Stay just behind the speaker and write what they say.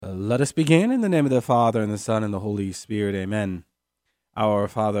Let us begin in the name of the Father, and the Son, and the Holy Spirit. Amen. Our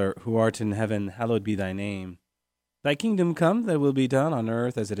Father, who art in heaven, hallowed be thy name. Thy kingdom come, thy will be done on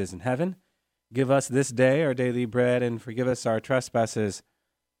earth as it is in heaven. Give us this day our daily bread, and forgive us our trespasses,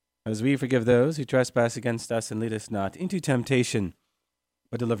 as we forgive those who trespass against us, and lead us not into temptation,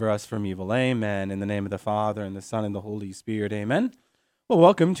 but deliver us from evil. Amen. In the name of the Father, and the Son, and the Holy Spirit. Amen. Well,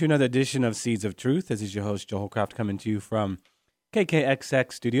 welcome to another edition of Seeds of Truth. This is your host, Hollcraft, coming to you from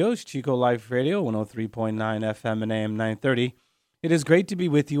KKXX Studios, Chico Life Radio, 103.9 FM and AM 930. It is great to be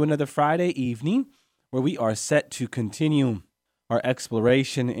with you another Friday evening where we are set to continue our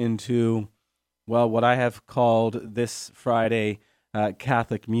exploration into, well, what I have called this Friday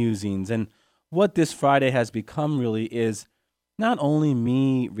Catholic Musings. And what this Friday has become really is not only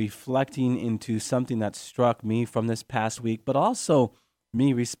me reflecting into something that struck me from this past week, but also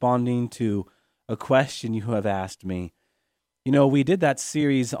me responding to a question you have asked me. You know, we did that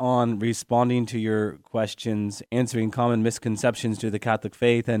series on responding to your questions, answering common misconceptions to the Catholic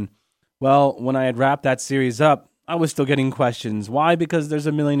faith. And, well, when I had wrapped that series up, I was still getting questions. Why? Because there's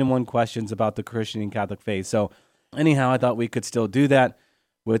 1,000,001 questions about the Christian and Catholic faith. So, anyhow, I thought we could still do that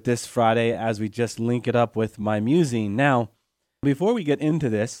with this Friday as we just link it up with my musing. Now, before we get into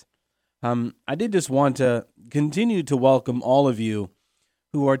this, I did just want to continue to welcome all of you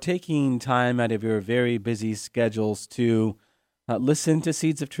who are taking time out of your very busy schedules to listen to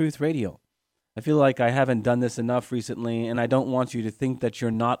Seeds of Truth Radio. I feel like I haven't done this enough recently, and I don't want you to think that you're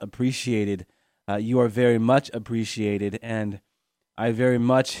not appreciated. You are very much appreciated, and I very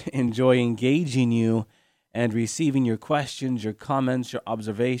much enjoy engaging you and receiving your questions, your comments, your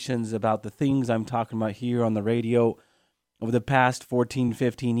observations about the things I'm talking about here on the radio. Over the past 14,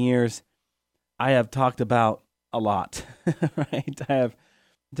 15 years, I have talked about a lot, right? I have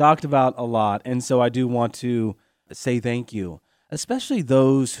talked about a lot, and so I do want to say thank you, especially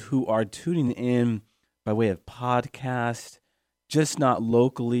those who are tuning in by way of podcast, just not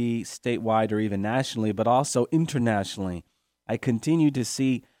locally, statewide, or even nationally, but also internationally. I continue to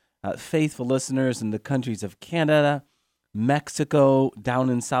see faithful listeners in the countries of Canada, Mexico, down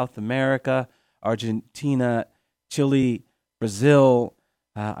in South America, Argentina, Chile, Brazil.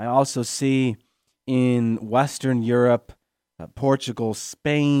 I also see in Western Europe, Portugal,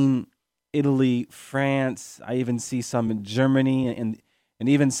 Spain, Italy, France. I even see some in Germany and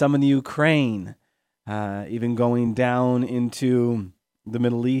even some in the Ukraine, even going down into the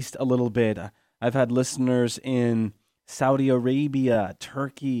Middle East a little bit. I've had listeners in Saudi Arabia,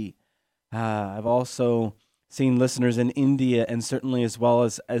 Turkey. I've also seen listeners in India and certainly as well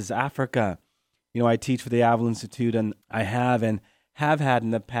as Africa. You know, I teach for the Avil Institute, and I have had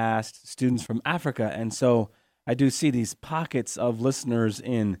in the past students from Africa. And so I do see these pockets of listeners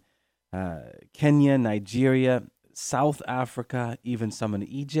in Kenya, Nigeria, South Africa, even some in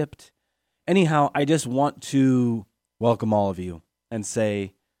Egypt. Anyhow, I just want to welcome all of you and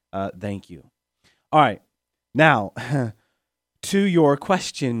say thank you. All right, now to your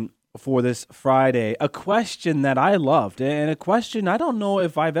question for this Friday, a question that I loved and a question I don't know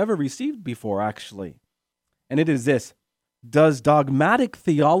if I've ever received before, actually. And it is this: does dogmatic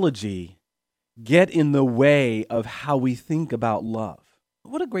theology get in the way of how we think about love?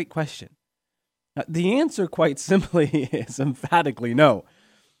 What a great question. The answer, quite simply, is emphatically no.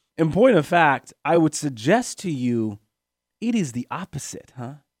 In point of fact, I would suggest to you it is the opposite,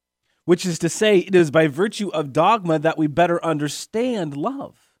 which is to say, it is by virtue of dogma that we better understand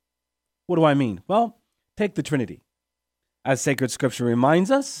love. What do I mean? Well, take the Trinity. As sacred scripture reminds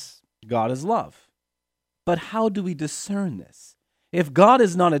us, God is love. But how do we discern this? If God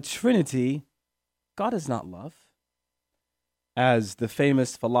is not a Trinity, God is not love. As the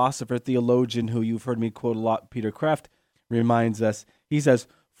famous philosopher, theologian, who you've heard me quote a lot, Peter Kreeft, reminds us, he says,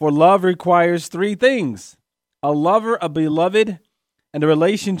 "For love requires three things: a lover, a beloved, and a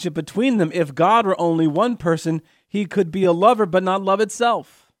relationship between them. If God were only one person, he could be a lover, but not love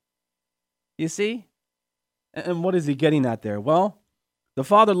itself." You see? And what is he getting at there? Well, the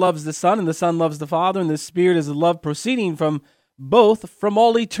Father loves the Son, and the Son loves the Father, and the Spirit is the love proceeding from both from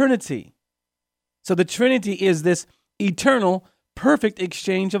all eternity. So the Trinity is this eternal, perfect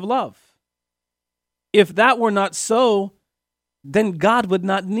exchange of love. If that were not so, then God would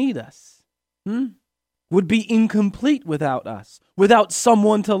not need us. Would be incomplete without us, without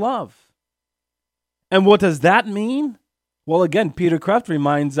someone to love. And what does that mean? Well, again, Peter Kreeft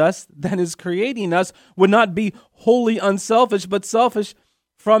reminds us that his creating us would not be wholly unselfish, but selfish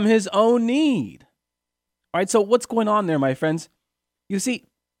from his own need. All right, so what's going on there, my friends? You see,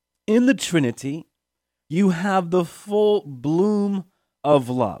 in the Trinity, you have the full bloom of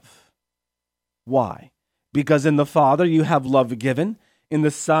love. Why? Because in the Father, you have love given. In the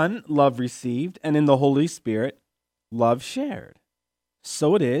Son, love received, and in the Holy Spirit, love shared.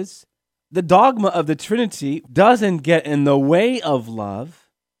 So it is. The dogma of the Trinity doesn't get in the way of love,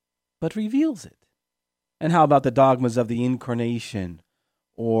 but reveals it. And how about the dogmas of the Incarnation,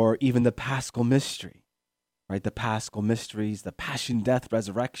 or even the Paschal Mystery, right? The Paschal Mysteries, the passion, death,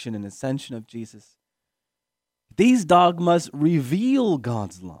 resurrection, and ascension of Jesus. These dogmas reveal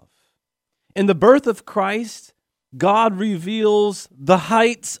God's love. In the birth of Christ, God reveals the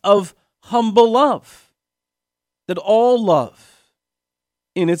heights of humble love, that all love,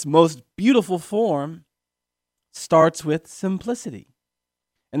 in its most beautiful form, starts with simplicity.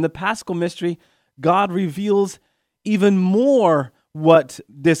 In the Paschal Mystery, God reveals even more what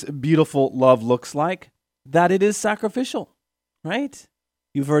this beautiful love looks like, that it is sacrificial, right?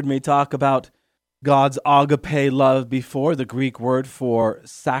 You've heard me talk about God's agape love before, the Greek word for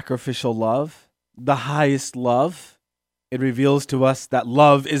sacrificial love, the highest love. It reveals to us that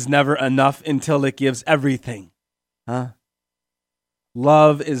love is never enough until it gives everything.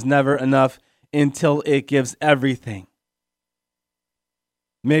 Love is never enough until it gives everything.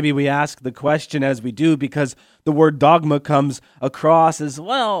 Maybe we ask the question as we do because the word dogma comes across as,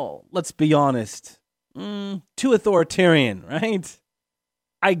 well, let's be honest, too authoritarian, right?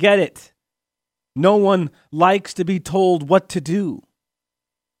 I get it. No one likes to be told what to do.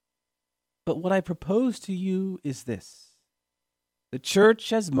 But what I propose to you is this. The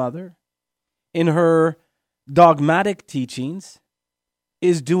church as mother, in her dogmatic teachings,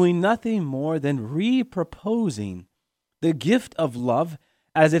 is doing nothing more than re-proposing the gift of love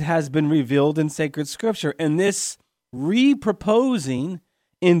as it has been revealed in sacred scripture. And this re-proposing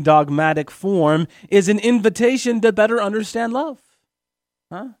in dogmatic form is an invitation to better understand love.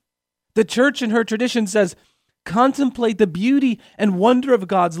 The church in her tradition says, contemplate the beauty and wonder of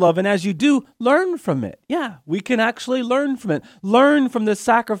God's love, and as you do, learn from it. Yeah, we can actually learn from it. Learn from the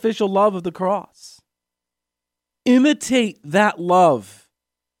sacrificial love of the cross. Imitate that love.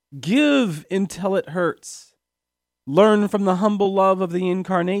 Give until it hurts. Learn from the humble love of the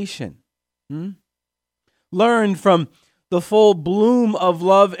Incarnation. Learn from the full bloom of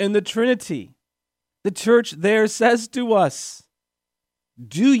love in the Trinity. The church there says to us,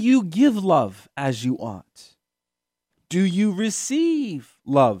 do you give love as you ought? Do you receive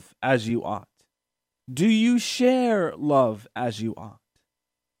love as you ought? Do you share love as you ought?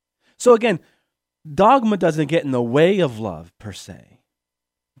 So again, dogma doesn't get in the way of love per se,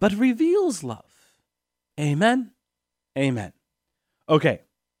 but reveals love. Amen? Amen. Okay,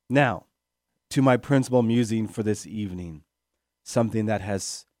 now to my principal musing for this evening, something that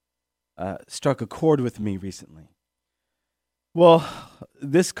has struck a chord with me recently. Well,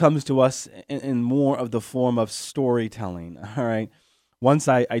 this comes to us in more of the form of storytelling, all right? Once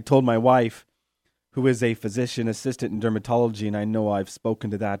I told my wife, who is a physician assistant in dermatology, and I know I've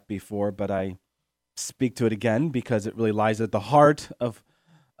spoken to that before, but I speak to it again because it really lies at the heart of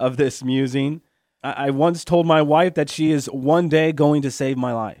this musing. I once told my wife that she is one day going to save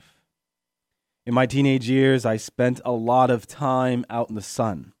my life. In my teenage years, I spent a lot of time out in the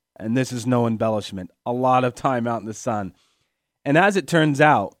sun, and this is no embellishment, a lot of time out in the sun. And as it turns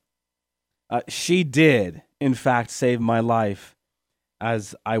out, she did, in fact, save my life,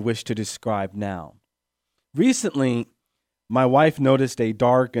 as I wish to describe now. Recently, my wife noticed a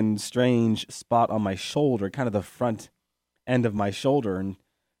dark and strange spot on my shoulder, kind of the front end of my shoulder, and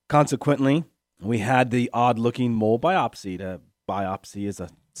consequently, we had the odd-looking mole biopsy. A biopsy is a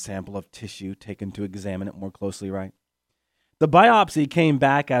sample of tissue taken to examine it more closely, right? The biopsy came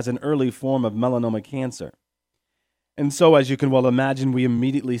back as an early form of melanoma cancer. And so, as you can well imagine, we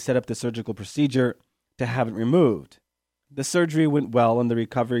immediately set up the surgical procedure to have it removed. The surgery went well and the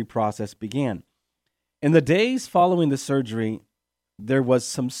recovery process began. In the days following the surgery, there was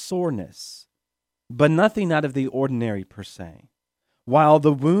some soreness, but nothing out of the ordinary per se. While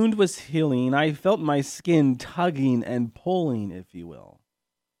the wound was healing, I felt my skin tugging and pulling, if you will.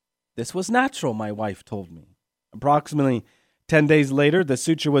 This was natural, my wife told me. Approximately 10 days later, the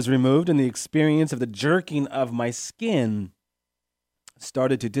suture was removed and the experience of the jerking of my skin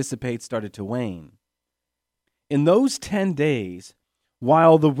started to dissipate, started to wane. In those 10 days,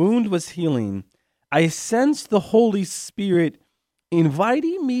 while the wound was healing, I sensed the Holy Spirit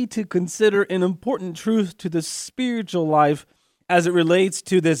inviting me to consider an important truth to the spiritual life as it relates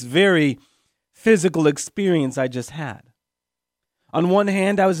to this very physical experience I just had. On one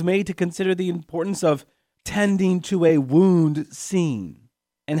hand, I was made to consider the importance of tending to a wound scene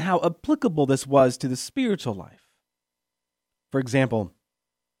and how applicable this was to the spiritual life. For example,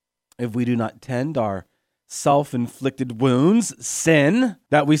 if we do not tend our self-inflicted wounds, sin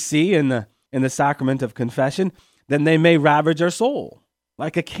that we see in the sacrament of confession, then they may ravage our soul.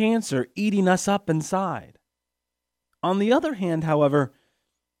 like a cancer eating us up inside. On the other hand, however,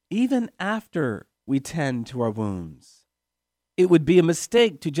 even after we tend to our wounds, it would be a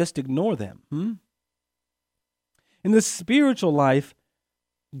mistake to just ignore them. In the spiritual life,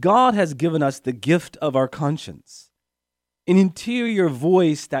 God has given us the gift of our conscience, an interior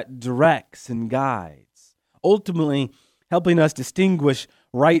voice that directs and guides, ultimately helping us distinguish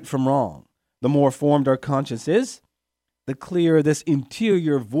right from wrong. The more formed our conscience is, the clearer this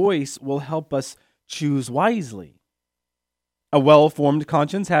interior voice will help us choose wisely. A well-formed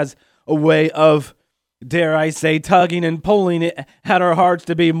conscience has a way of, dare I say, tugging and pulling it at our hearts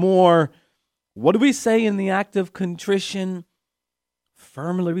to be more, what do we say in the act of contrition?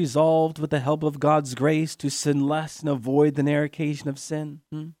 Firmly resolved with the help of God's grace to sin less and avoid the narrow occasion of sin.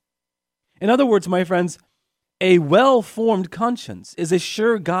 In other words, my friends, a well-formed conscience is a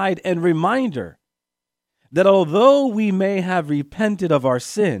sure guide and reminder that although we may have repented of our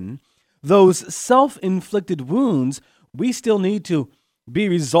sin, those self-inflicted wounds, we still need to be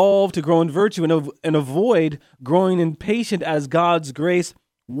resolved to grow in virtue and avoid growing impatient as God's grace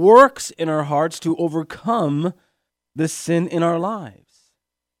works in our hearts to overcome the sin in our lives.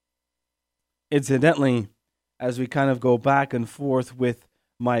 Incidentally, as we kind of go back and forth with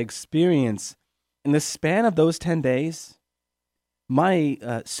my experience, in the span of those 10 days, my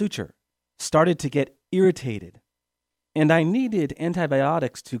suture started to get irritated, and I needed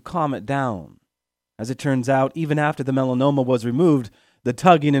antibiotics to calm it down. As it turns out, even after the melanoma was removed, the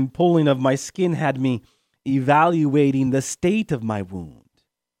tugging and pulling of my skin had me evaluating the state of my wound.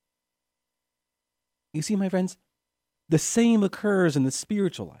 You see, my friends, the same occurs in the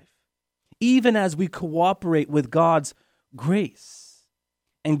spiritual life. Even as we cooperate with God's grace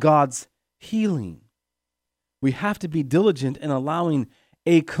and God's healing, we have to be diligent in allowing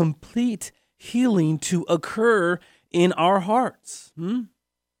a complete healing to occur in our hearts. When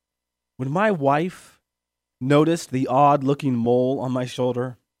my wife noticed the odd-looking mole on my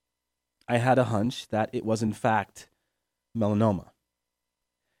shoulder, I had a hunch that it was in fact melanoma.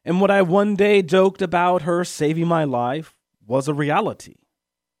 And what I one day joked about her saving my life was a reality.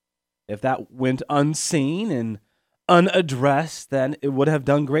 If that went unseen and unaddressed, then it would have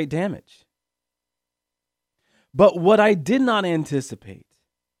done great damage. But what I did not anticipate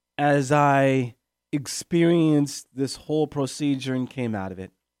as I experienced this whole procedure and came out of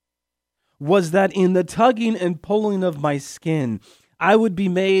it was that in the tugging and pulling of my skin, I would be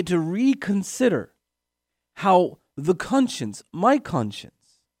made to reconsider how the conscience, my conscience,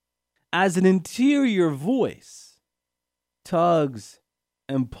 as an interior voice, tugs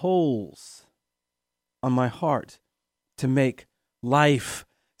and pulls on my heart to make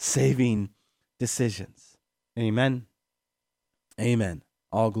life-saving decisions. Amen. Amen.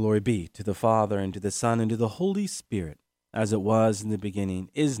 All glory be to the Father, and to the Son, and to the Holy Spirit, as it was in the beginning,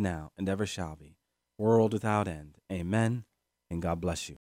 is now, and ever shall be, world without end. Amen, and God bless you.